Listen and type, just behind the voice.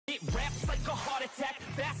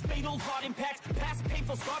fatal heart impact, past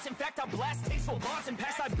painful scars. In fact, I blast tasteful bars and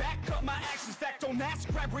pass. I back up my actions, fact, don't ask,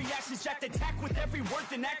 grab reactions, jacked, attack with every word,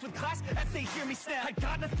 then act with class as they hear me snap. I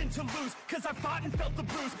got nothing to lose, cause I fought and felt the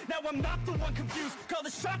bruise. Now I'm not the one confused, call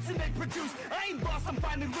the shots and they produce. I ain't lost, I'm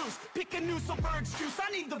finally loose, pick a new silver excuse.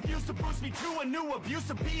 I need the views to boost me to a new abuse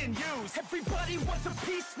of being used. Everybody wants a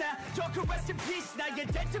piece now, y'all can rest in peace now. You're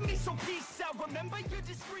dead to me, so peace out. Remember you're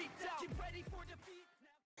discreet now, get ready for defeat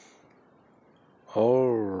now.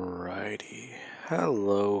 Alrighty,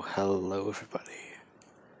 hello everybody.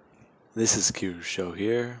 This is Q's show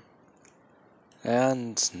here,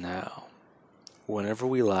 and now, whenever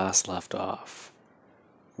we last left off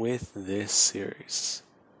with this series,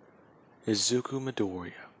 Izuku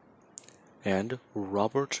Midoriya and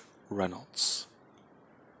Robert Reynolds,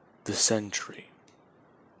 the Sentry,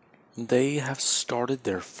 they have started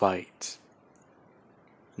their fight.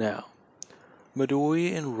 Now,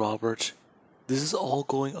 Midoriya and Robert, this is all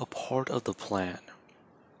going a part of the plan.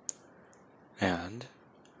 And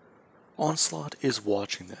Onslaught is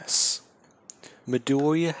watching this.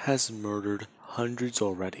 Midoriya has murdered hundreds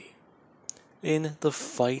already in the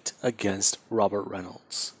fight against Robert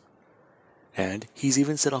Reynolds. And he's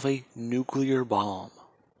even set off a nuclear bomb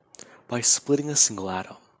by splitting a single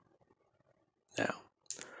atom. Now,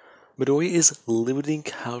 Midoriya is limiting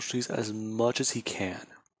casualties as much as he can,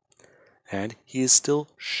 and he is still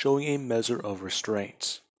showing a measure of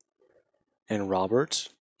restraint. And Robert,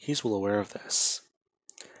 he's well aware of this.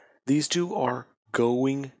 These two are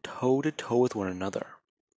going toe-to-toe with one another.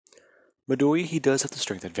 Midoriya, he does have the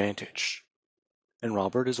strength advantage, and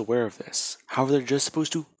Robert is aware of this. However, they're just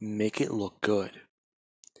supposed to make it look good.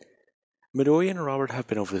 Midoriya and Robert have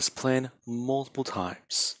been over this plan multiple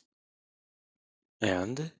times,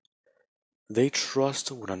 and they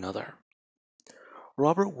trust one another.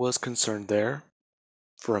 Robert was concerned there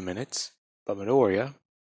for a minute, but Midoriya,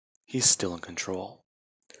 he's still in control.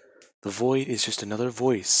 The void is just another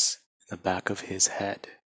voice in the back of his head.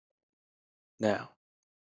 Now,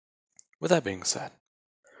 with that being said,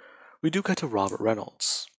 we do cut to Robert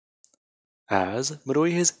Reynolds, as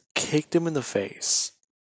Midoriya has kicked him in the face,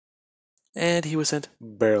 and he was sent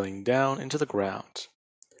barreling down into the ground,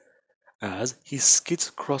 as he skids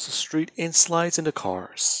across the street and slides into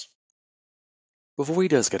cars. Before he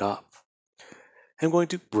does get up, I'm going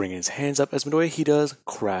to bring his hands up as Midoriya, he does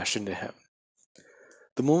crash into him.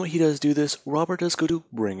 The moment he does do this, Robert does go to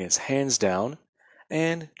bring his hands down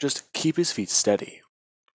and just keep his feet steady,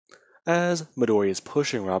 as Midoriya is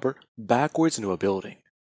pushing Robert backwards into a building.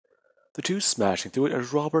 The two smashing through it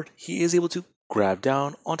as Robert, he is able to grab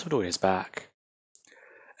down onto Midoriya's back,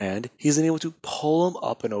 and he's then able to pull him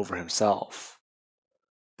up and over himself,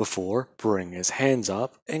 before bringing his hands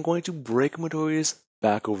up and going to break Midoriya's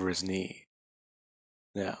back over his knee.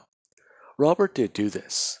 Now, Robert did do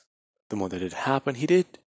this. The moment that did happen, he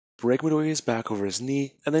did break Midoriya's back over his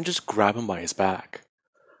knee and then just grab him by his back,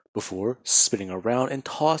 before spinning around and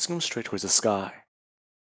tossing him straight towards the sky,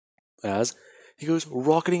 as he goes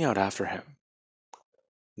rocketing out after him.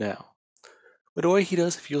 Now, Midoriya, he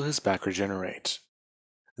does feel his back regenerate.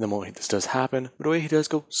 And the moment this does happen, Midoriya, he does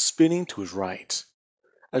go spinning to his right,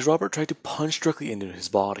 as Robert tried to punch directly into his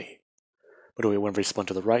body. Midoriya, whenever he spun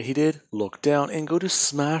to the right, he did look down and go to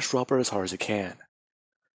smash Robert as hard as he can,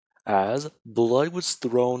 as blood was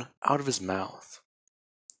thrown out of his mouth.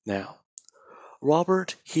 Now,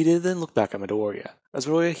 Robert, he did then look back at Midoriya, as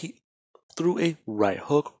Midoriya, he threw a right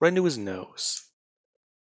hook right into his nose.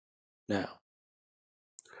 Now,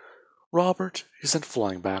 Robert is sent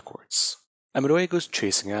flying backwards, and Midoriya goes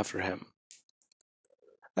chasing after him,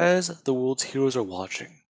 as the world's heroes are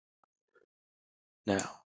watching.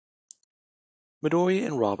 Now, Midoriya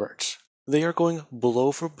and Robert, they are going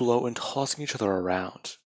blow for blow and tossing each other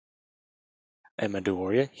around. And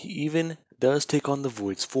Midoriya, he even does take on the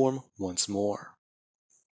Void's form once more,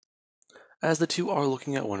 as the two are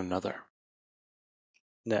looking at one another.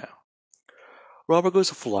 Now, Robert goes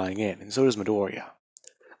flying in, and so does Midoriya,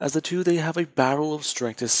 as the two, they have a battle of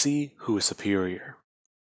strength to see who is superior.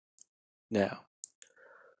 Now,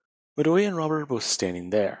 Midoriya and Robert are both standing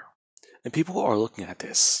there, and people are looking at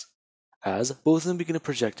this, as both of them begin to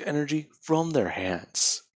project energy from their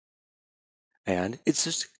hands. And it's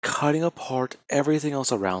just cutting apart everything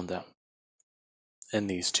else around them. And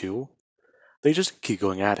these two, they just keep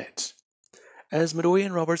going at it, as Midoriya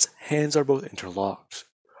and Robert's hands are both interlocked.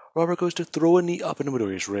 Robert goes to throw a knee up into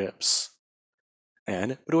Midoriya's ribs,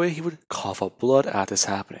 and Midoriya, he would cough up blood at this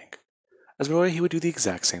happening, as Midoriya, he would do the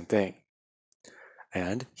exact same thing.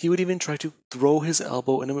 And he would even try to throw his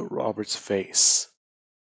elbow into Robert's face.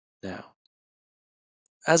 Now,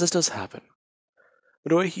 as this does happen,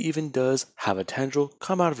 Midoriya, he even does have a tendril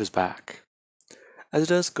come out of his back, as it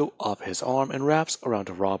does go up his arm and wraps around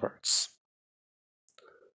to Robert's.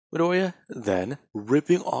 Midoriya then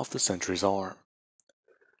ripping off the sentry's arm,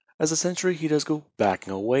 as the sentry he does go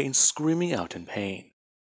backing away and screaming out in pain.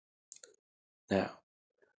 Now,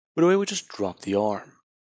 Midoriya would just drop the arm,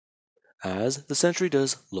 as the sentry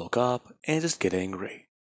does look up and just get angry,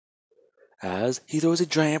 as he throws a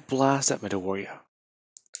giant blast at Midoriya.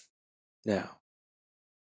 Now,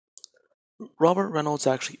 Robert Reynolds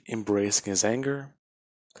actually embracing his anger,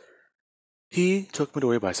 he took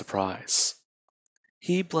Midoriya by surprise.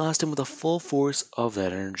 He blasted him with the full force of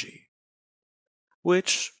that energy,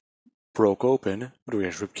 which broke open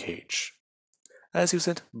Midoriya's ribcage, as he was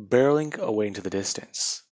sent barreling away into the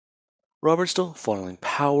distance. Robert still funneling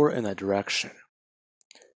power in that direction,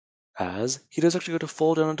 as he does actually go to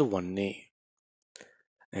fall down onto one knee,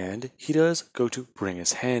 and he does go to bring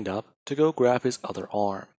his hand up to go grab his other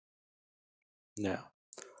arm. Now,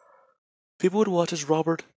 people would watch as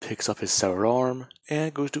Robert picks up his severed arm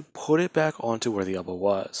and goes to put it back onto where the elbow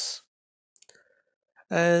was,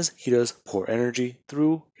 as he does pour energy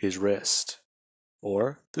through his wrist,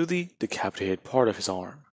 or through the decapitated part of his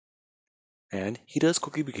arm, and he does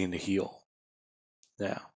quickly begin to heal.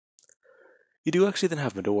 Now, you do actually then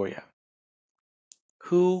have Midoriya,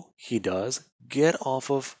 who he does get off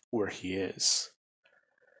of where he is,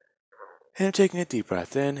 and taking a deep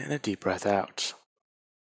breath in and a deep breath out,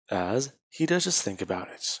 as he does just think about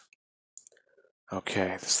it.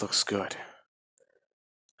 Okay, this looks good.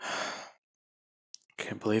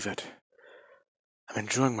 Can't believe it. I'm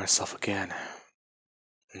enjoying myself again.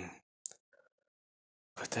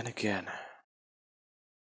 But then again,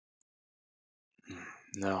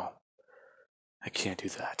 no, I can't do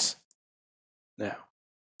that. Now,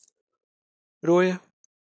 Midoriya,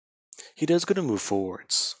 he does go to move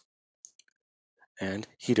forwards, and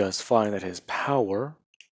he does find that his power,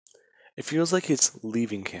 it feels like it's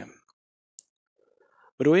leaving him.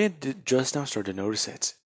 Midoriya did just now start to notice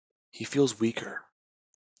it. He feels weaker.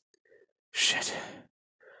 Shit.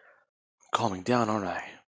 I'm calming down, aren't I?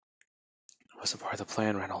 It wasn't part of the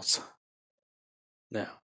plan, Reynolds.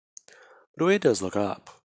 Now, Midoriya does look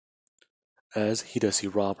up, as he does see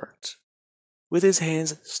Robert, with his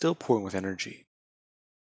hands still pouring with energy.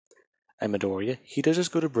 And Midoriya, he does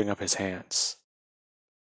just go to bring up his hands,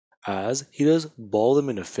 as he does ball them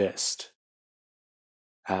in a fist,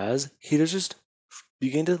 as he does just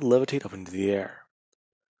begin to levitate up into the air,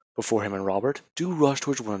 before him and Robert do rush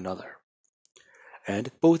towards one another,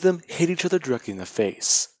 and both of them hit each other directly in the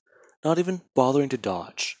face, not even bothering to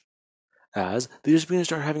dodge, as they just begin to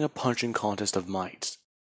start having a punching contest of might,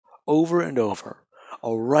 over and over,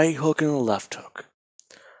 a right hook and a left hook.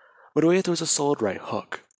 Midoriya throws a solid right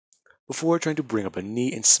hook, before trying to bring up a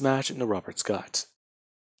knee and smash it into Robert's gut.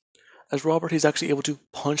 As Robert, he's actually able to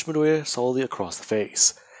punch Midoriya solidly across the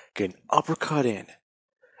face, get an uppercut in,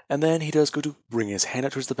 and then he does go to bring his hand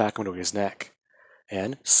up towards the back of Midoriya's neck,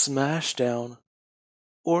 and smash down,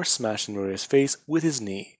 or smash in Midoriya's face with his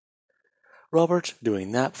knee. Robert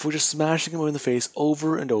doing that before just smashing him in the face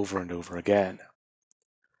over and over and over again.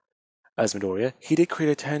 As Midoriya, he did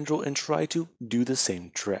create a tendril and try to do the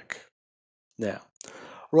same trick. Now,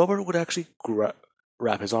 Robert would actually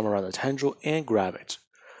wrap his arm around the tendril and grab it,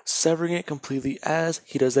 severing it completely as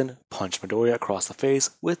he does then punch Midoriya across the face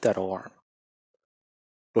with that arm.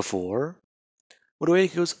 Before,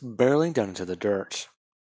 Midoriya goes barreling down into the dirt.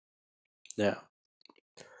 Now,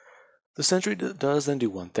 the sentry does then do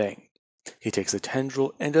one thing. He takes the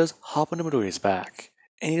tendril and does hop onto Midoriya's back,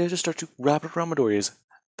 and he does just start to wrap it around Midoriya's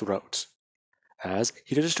throat, as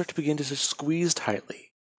he does just start to begin to just squeeze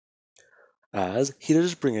tightly, as he does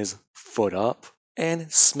just bring his foot up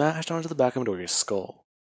and smash onto the back of Midoriya's skull,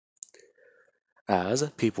 as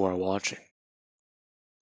people are watching.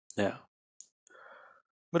 Now,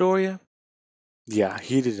 Midoriya, yeah,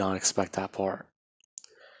 he did not expect that part,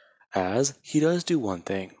 as he does do one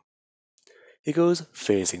thing. He goes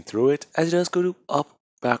phasing through it as he does go to up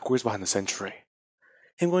backwards behind the sentry,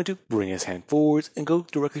 him going to bring his hand forwards and go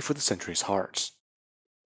directly for the sentry's heart.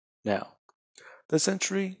 Now, the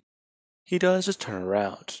sentry, he does just turn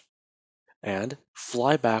around and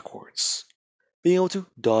fly backwards, being able to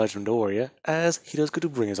dodge Midoriya as he does go to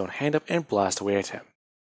bring his own hand up and blast away at him.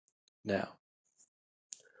 Now,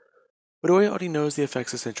 Midoriya already knows the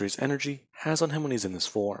effects the sentry's energy has on him when he's in this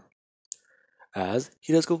form, as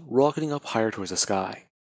he does go rocketing up higher towards the sky.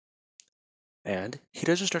 And he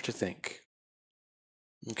does just start to think,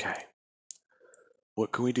 okay,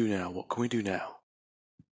 what can we do now? What can we do now?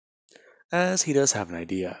 As he does have an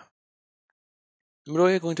idea.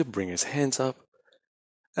 Midoriya going to bring his hands up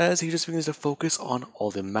as he just begins to focus on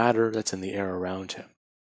all the matter that's in the air around him,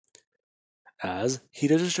 as he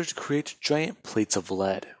does start to create giant plates of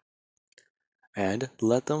lead and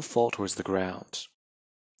let them fall towards the ground.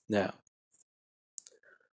 Now,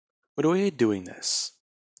 Midoriya doing this,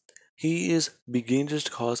 he is beginning to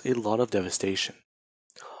just cause a lot of devastation.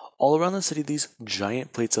 All around the city, these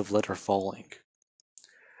giant plates of lead are falling.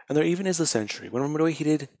 And there even is the sentry, when Midoriya he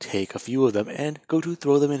did take a few of them and go to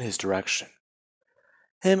throw them in his direction.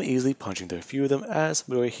 Him easily punching through a few of them as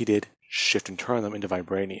Midoriya he did shift and turn them into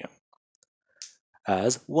vibranium.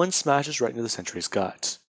 As one smashes right into the sentry's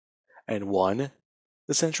gut. And one,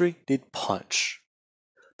 the sentry did punch.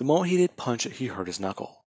 The moment he did punch it, he hurt his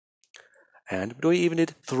knuckle. And Midoriya even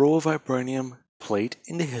did throw a vibranium plate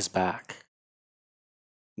into his back.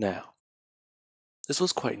 Now, this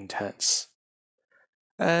was quite intense,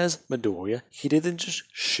 as Midoriya he did then just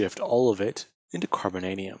shift all of it into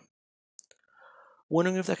carbonanium,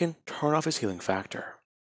 wondering if that can turn off his healing factor,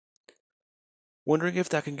 wondering if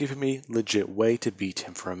that can give him a legit way to beat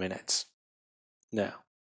him for a minute. Now,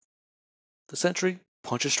 the sentry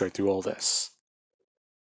punches straight through all this,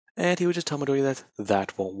 and he would just tell Midoriya that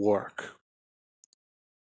that won't work.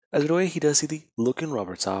 As Midoriya he does see the look in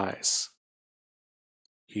Robert's eyes.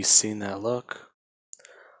 He's seen that look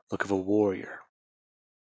of a warrior.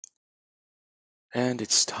 And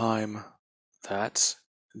it's time that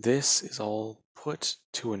this is all put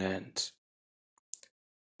to an end.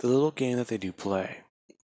 The little game that they do play.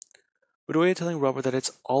 Midoriya telling Robert that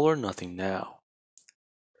it's all or nothing now.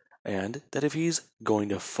 And that if he's going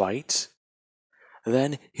to fight,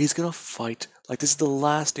 then he's going to fight like this is the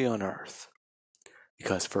last day on Earth.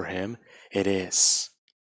 Because for him, it is.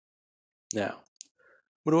 Now,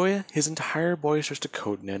 Midoriya, his entire body starts to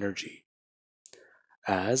coat in energy,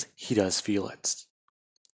 as he does feel it.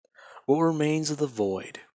 What remains of the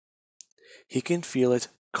void, he can feel it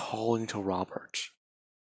calling to Robert,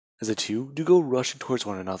 as the two do go rushing towards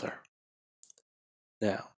one another.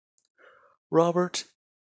 Now, Robert,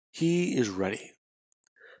 he is ready.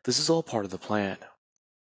 This is all part of the plan.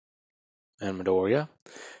 And Midoriya,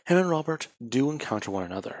 him and Robert do encounter one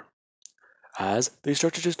another, as they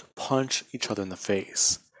start to just punch each other in the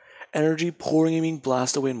face, energy pouring and being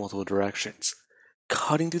blasted away in multiple directions,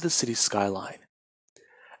 cutting through the city's skyline,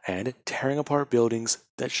 and tearing apart buildings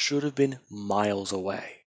that should have been miles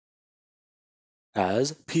away.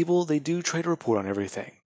 As people, they do try to report on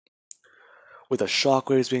everything, with the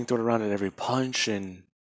shockwaves being thrown around at every punch and,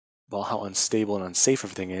 well, how unstable and unsafe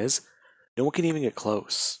everything is, no one can even get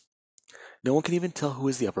close. No one can even tell who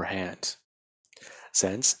is the upper hand,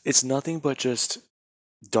 since it's nothing but just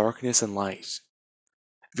darkness and light.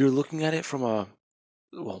 If you're looking at it from a,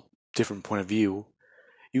 well, different point of view,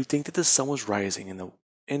 you'd think that the sun was rising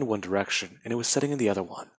in one direction and it was setting in the other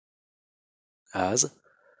one. As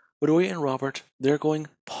Midoriya and Robert, they're going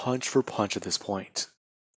punch for punch at this point.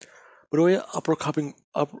 Midoriya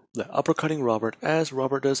uppercutting Robert as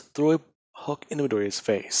Robert does throw a hook into Midoriya's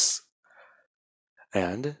face.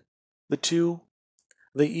 And the two,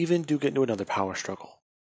 they even do get into another power struggle,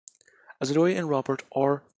 as Midoriya and Robert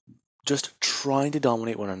are just trying to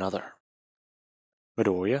dominate one another.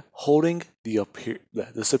 Midoriya holding the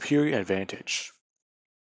superior advantage,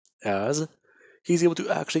 as he's able to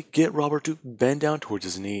actually get Robert to bend down towards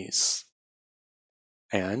his knees.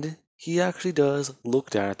 And he actually does look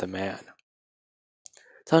down at the man,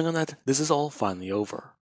 telling him that this is all finally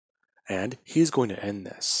over, and he's going to end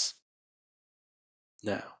this.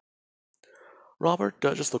 Now, Robert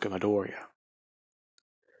does just look at Midoriya,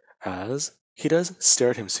 as he does stare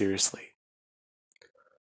at him seriously.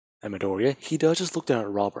 And Midoriya, he does just look down at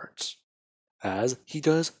Robert, as he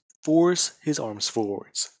does force his arms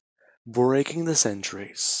forwards, breaking the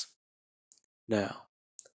sentries. Now,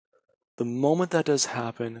 the moment that does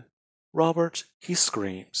happen, Robert, he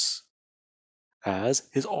screams, as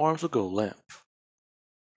his arms will go limp.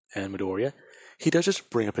 And Midoriya, he does just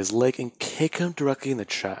bring up his leg and kick him directly in the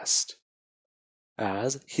chest,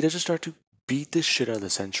 as he does just start to beat the shit out of the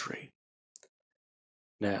sentry.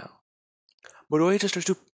 Now, Midoriya just starts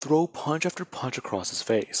to throw punch after punch across his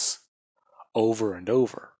face, over and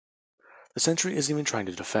over. The sentry isn't even trying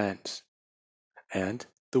to defend, and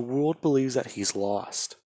the world believes that he's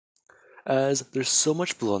lost, as there's so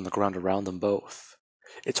much blood on the ground around them both.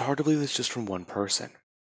 It's hard to believe it's just from one person.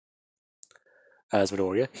 As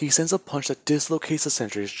Midoriya, he sends a punch that dislocates the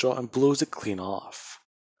sentry's jaw and blows it clean off,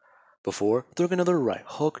 before throwing another right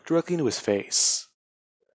hook directly into his face.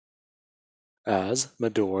 As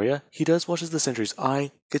Midoriya, he does watch as the sentry's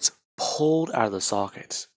eye gets pulled out of the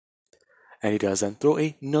socket, and he does then throw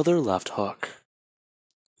another left hook.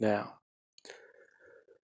 Now,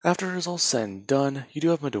 After it is all said and done, you do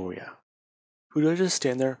have Midoriya, who does just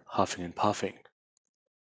stand there huffing and puffing,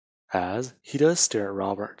 as he does stare at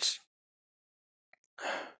Robert.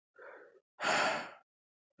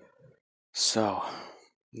 So,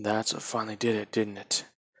 that's what finally did it, didn't it?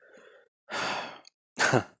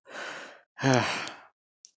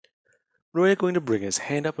 Midoriya going to bring his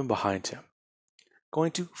hand up and behind him,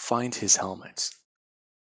 going to find his helmet.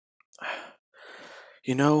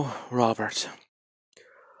 You know, Robert,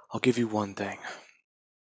 I'll give you one thing.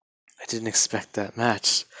 I didn't expect that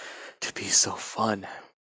match to be so fun.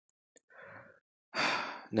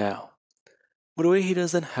 Now, Midoriya he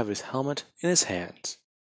does then have his helmet in his hand,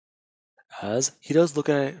 as he does look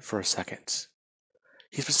at it for a second.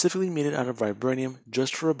 He specifically made it out of vibranium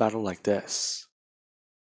just for a battle like this.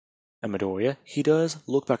 And Midoriya, he does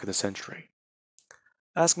look back at the sentry,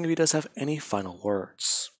 asking if he does have any final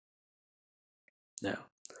words. Now,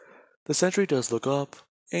 the sentry does look up,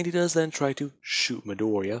 and he does then try to shoot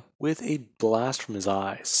Midoriya with a blast from his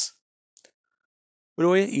eyes.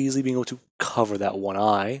 Midoriya easily being able to cover that one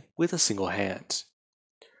eye with a single hand,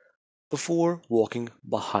 before walking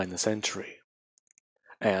behind the sentry,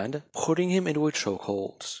 and putting him into a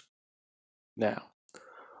chokehold. Now,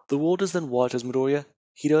 the world does then watch as Midoriya,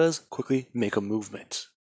 he does quickly make a movement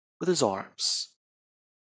with his arms,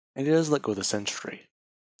 and he does let go of the sentry,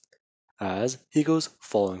 as he goes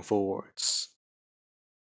falling forwards.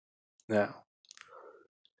 Now,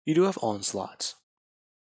 you do have Onslaught,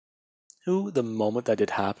 who, the moment that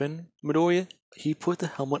did happen, Midoriya, he put the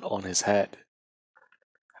helmet on his head.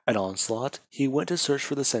 At Onslaught, he went to search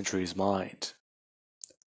for the sentry's mind,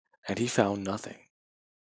 and he found nothing.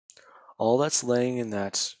 All that's laying in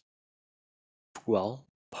that, well,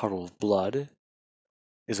 puddle of blood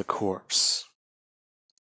is a corpse.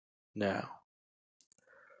 Now,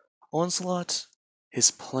 Onslaught,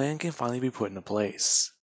 his plan can finally be put into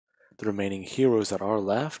place. The remaining heroes that are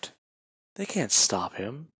left, they can't stop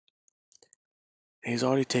him. He's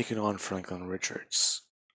already taken on Franklin Richards.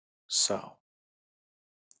 So,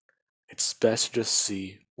 it's best to just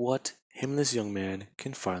see what him and this young man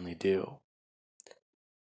can finally do.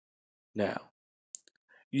 Now,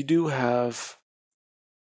 you do have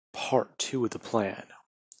part 2 of the plan,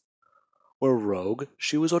 where Rogue,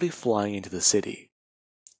 she was already flying into the city.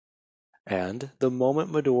 And the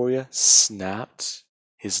moment Midoriya snapped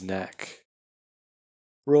his neck,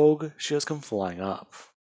 Rogue, she has come flying up.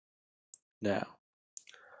 Now,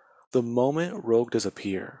 the moment Rogue does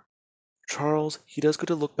appear, Charles, he does go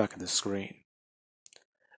to look back at the screen,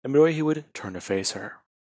 and Midoriya, he would turn to face her,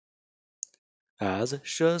 as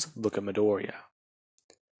she does look at Midoriya,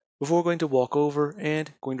 before going to walk over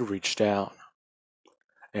and going to reach down,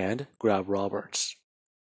 and grab Roberts.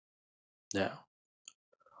 Now,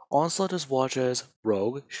 Onslaught does watch as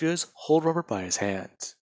Rogue, she does hold Robert by his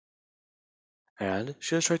hand, and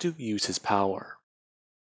she does try to use his power,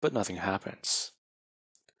 but nothing happens.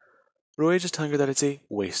 Roy is just telling her that it's a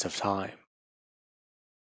waste of time.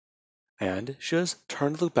 And she does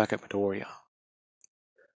turn to look back at Midoriya.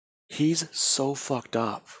 He's so fucked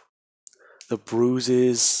up. The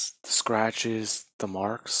bruises, the scratches, the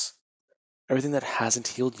marks, everything that hasn't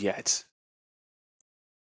healed yet.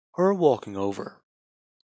 Her walking over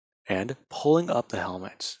and pulling up the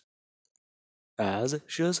helmet, as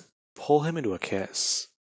she does pull him into a kiss.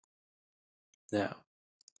 Now,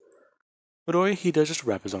 Midoriya, he does just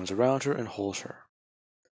wrap his arms around her and hold her,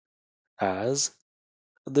 as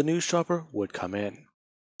the news chopper would come in,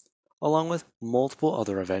 along with multiple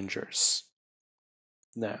other Avengers.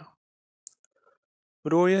 Now,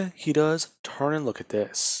 Midoriya, he does turn and look at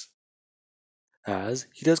this, as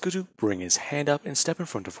he does go to bring his hand up and step in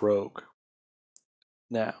front of Rogue.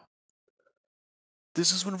 Now,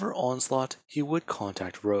 this is whenever Onslaught, he would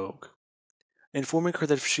contact Rogue, informing her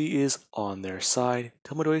that if she is on their side,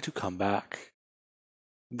 tell Midoriya to come back.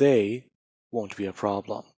 They won't be a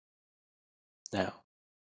problem. Now,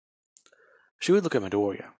 she would look at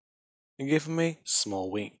Midoriya and give him a small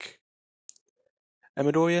wink. And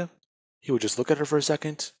Midoriya, he would just look at her for a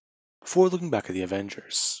second before looking back at the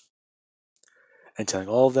Avengers and telling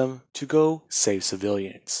all of them to go save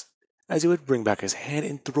civilians, as he would bring back his hand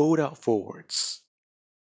and throw it out forwards.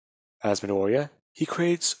 As Midoriya, he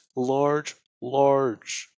creates large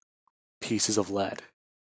pieces of lead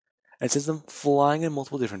and sends them flying in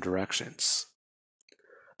multiple different directions.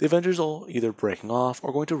 The Avengers all either breaking off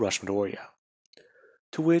or going to rush Midoriya,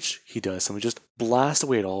 to which he does simply just blast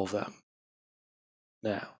away at all of them.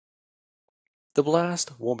 Now, the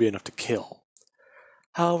blast won't be enough to kill.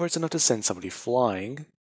 However, it's enough to send somebody flying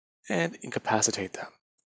and incapacitate them,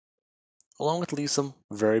 along with leave some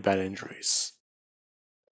very bad injuries,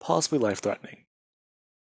 possibly life-threatening.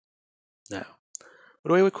 Now,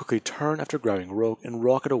 Midoriya would quickly turn after grabbing Rogue and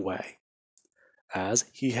rocket away, as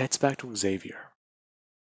he heads back to Xavier.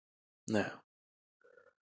 Now,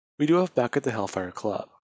 we do have back at the Hellfire Club,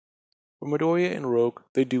 where Midoriya and Rogue,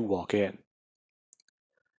 they do walk in.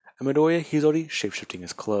 And Midoriya, he's already shapeshifting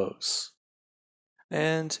his clothes.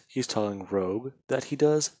 And he's telling Rogue that he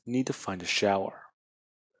does need to find a shower,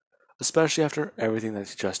 especially after everything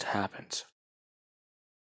that just happened.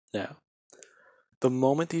 Now, the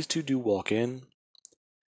moment these two do walk in,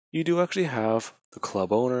 you do actually have the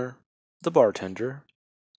club owner, the bartender,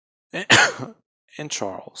 and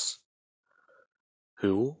Charles,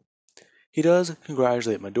 who he does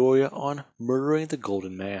congratulate Midoriya on murdering the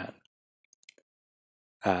Golden Man,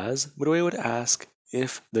 as Midoriya would ask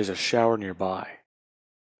if there's a shower nearby,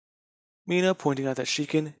 Mina pointing out that she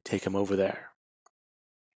can take him over there.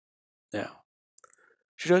 Now,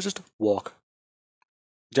 she does just walk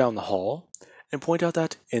down the hall and point out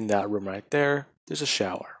that in that room right there, there's a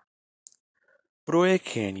shower. Midoriya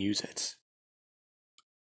can use it.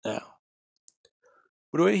 Now,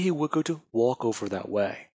 Midoriya, he would go to walk over that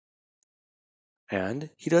way,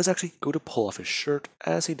 and he does actually go to pull off his shirt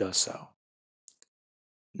as he does so.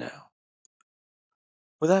 Now,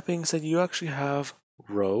 with that being said, you actually have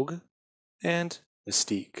Rogue and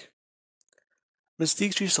Mystique.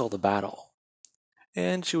 Mystique, she saw the battle,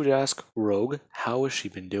 and she would ask Rogue how has she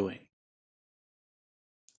been doing.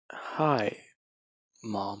 Hi,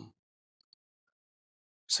 Mom.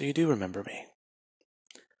 So you do remember me.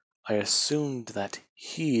 I assumed that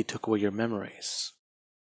he took away your memories.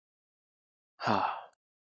 Ha.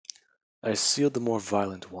 I sealed the more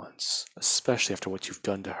violent ones, especially after what you've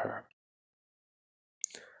done to her.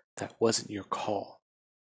 That wasn't your call.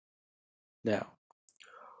 Now,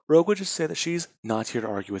 Rogue would just say that she's not here to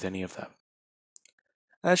argue with any of them,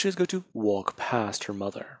 as she is going to walk past her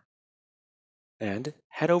mother and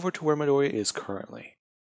head over to where Midoriya is currently.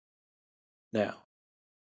 Now,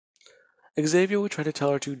 Xavier would try to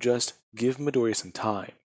tell her to just give Midoriya some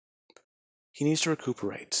time. He needs to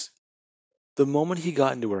recuperate. The moment he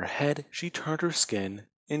got into her head, she turned her skin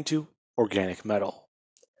into organic metal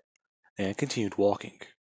and continued walking.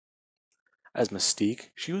 As Mystique,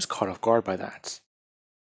 she was caught off guard by that.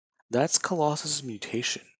 That's Colossus'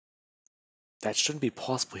 mutation. That shouldn't be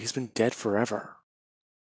possible. He's been dead forever.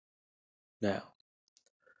 Now,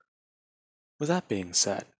 with that being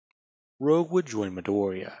said, Rogue would join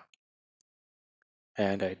Midoriya.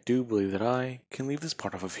 And I do believe that I can leave this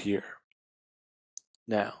part off of here.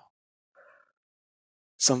 Now,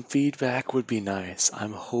 some feedback would be nice.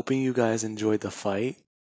 I'm hoping you guys enjoyed the fight,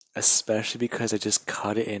 especially because I just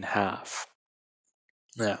cut it in half.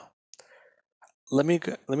 Now, let me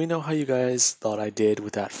know how you guys thought I did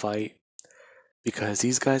with that fight, because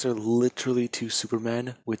these guys are literally two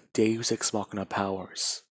Supermen with Deus Ex Machina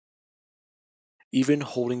powers. Even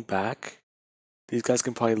holding back, these guys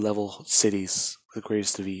can probably level cities with the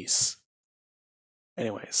greatest of ease.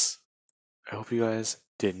 Anyways, I hope you guys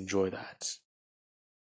did enjoy that.